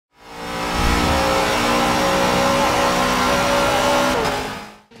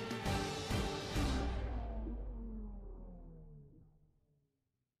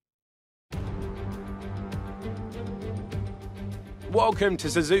Welcome to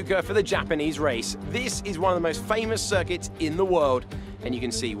Suzuka for the Japanese race. This is one of the most famous circuits in the world, and you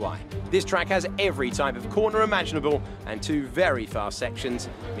can see why. This track has every type of corner imaginable and two very fast sections,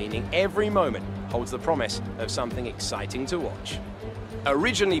 meaning every moment holds the promise of something exciting to watch.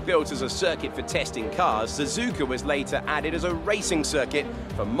 Originally built as a circuit for testing cars, Suzuka was later added as a racing circuit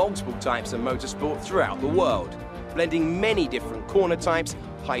for multiple types of motorsport throughout the world, blending many different corner types,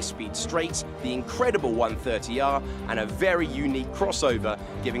 high-speed straights, the incredible 130R, and a very unique crossover,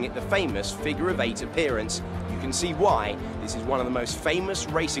 giving it the famous figure-of-8 appearance. You can see why this is one of the most famous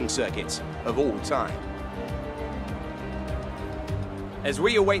racing circuits of all time. As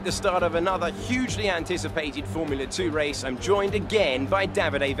we await the start of another hugely anticipated Formula 2 race, I'm joined again by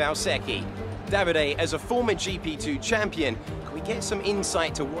Davide Valsecchi. Davide, as a former GP2 champion, can we get some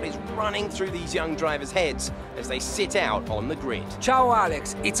insight to what is running through these young drivers' heads as they sit out on the grid? Ciao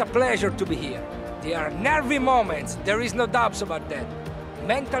Alex, it's a pleasure to be here. There are nervy moments, there is no doubts about that.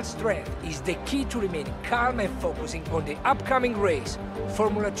 Mental strength is the key to remaining calm and focusing on the upcoming race.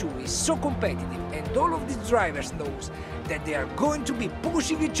 Formula 2 is so competitive, and all of these drivers knows that they are going to be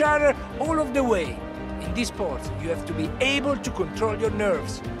pushing each other all of the way. In this sport, you have to be able to control your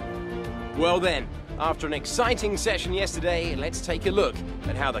nerves. Well then, after an exciting session yesterday, let's take a look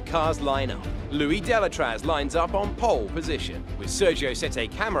at how the cars line up. Louis Delatraz lines up on pole position, with Sergio Sette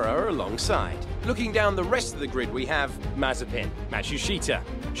Camara alongside. Looking down the rest of the grid, we have Mazepin, Matsushita,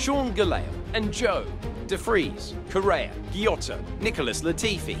 Sean Gelael, and Joe, De Vries, Correa, Giotto, Nicholas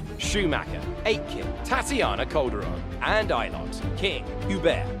Latifi, Schumacher, Aitken, Tatiana Calderon, and Ilott, King,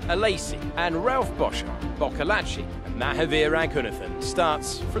 Hubert, Alesi, and Ralph Boschart, Boccolacci, and Mahavir Raghunathan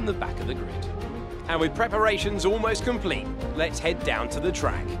starts from the back of the grid. And with preparations almost complete, let's head down to the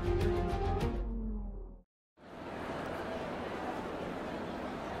track.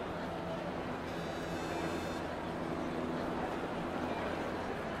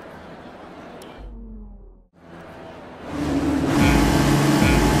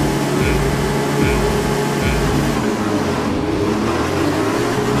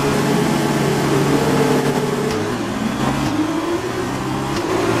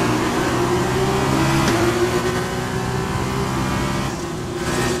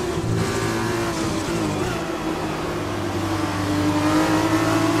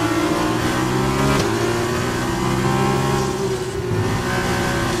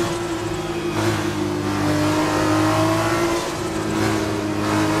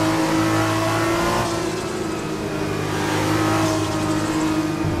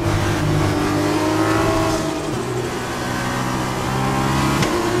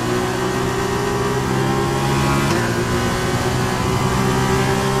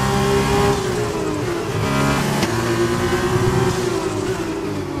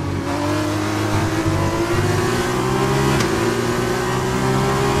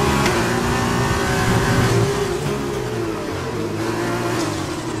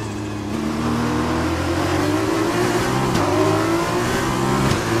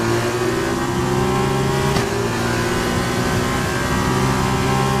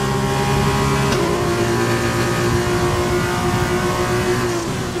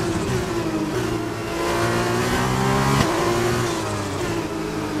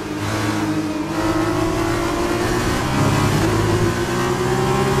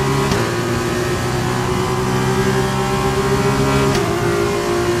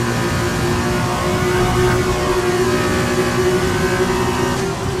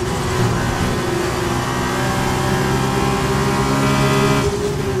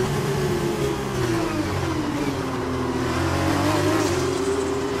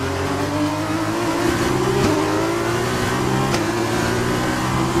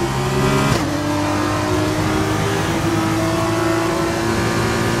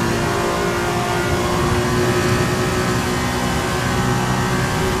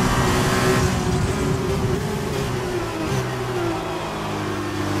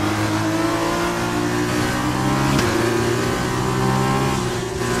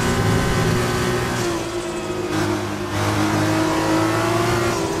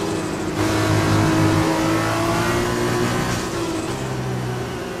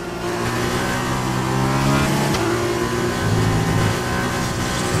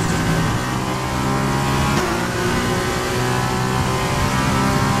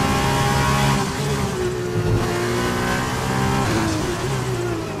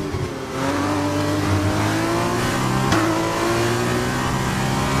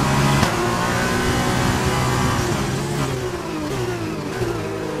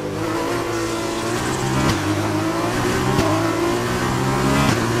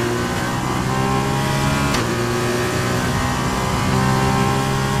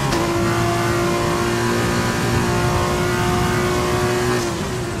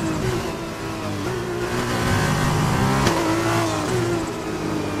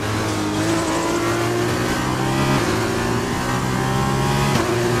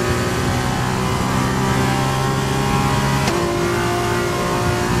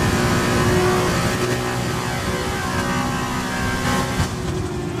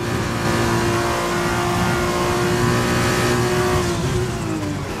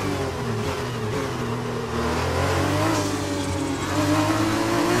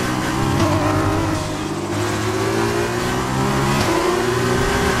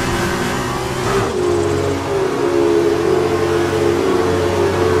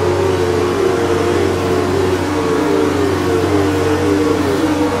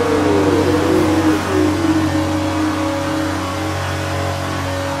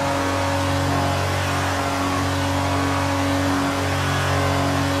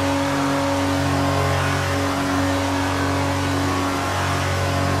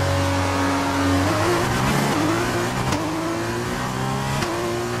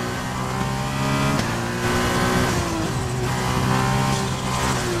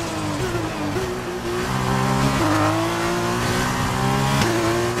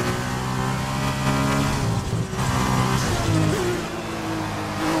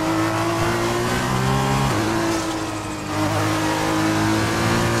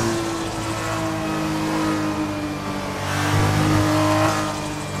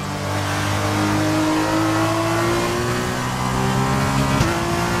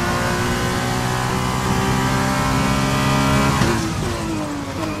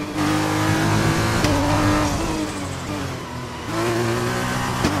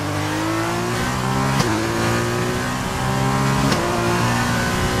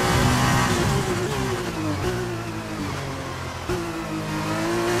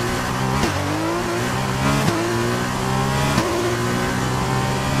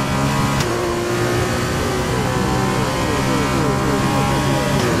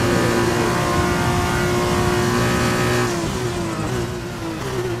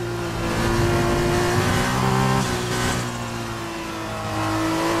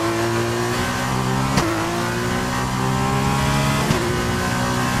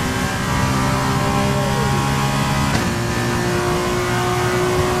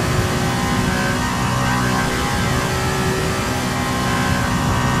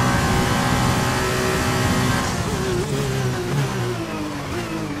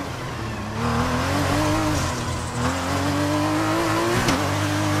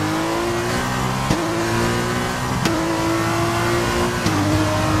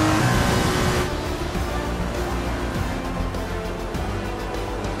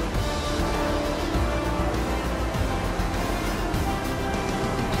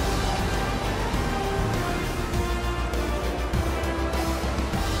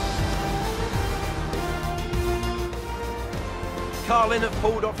 Carlin have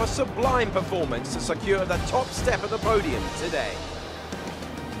pulled off a sublime performance to secure the top step of the podium today.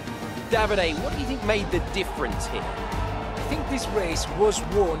 Davide, what do you think made the difference here? I think this race was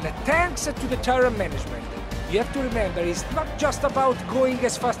won thanks to the tire management. You have to remember, it's not just about going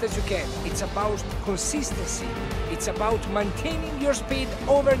as fast as you can, it's about consistency. It's about maintaining your speed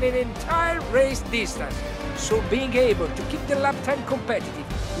over an entire race distance. So being able to keep the lap time competitive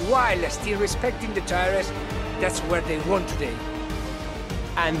while still respecting the tires, that's where they won today.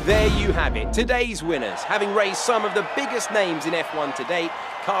 And there you have it, today's winners. Having raced some of the biggest names in F1 to date,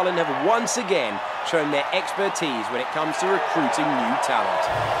 Carlin have once again shown their expertise when it comes to recruiting new talent.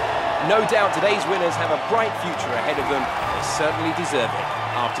 No doubt today's winners have a bright future ahead of them. They certainly deserve it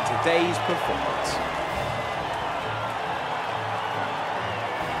after today's performance.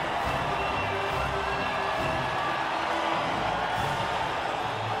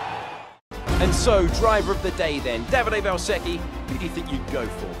 And so, driver of the day then, Davide Valsecchi, who do you think you'd go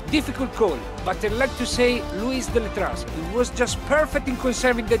for? Difficult call, but I'd like to say Luis de Letras. He was just perfect in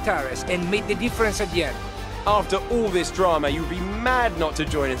conserving the tires and made the difference at the end. After all this drama, you'd be mad not to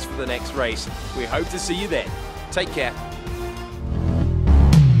join us for the next race. We hope to see you then. Take care.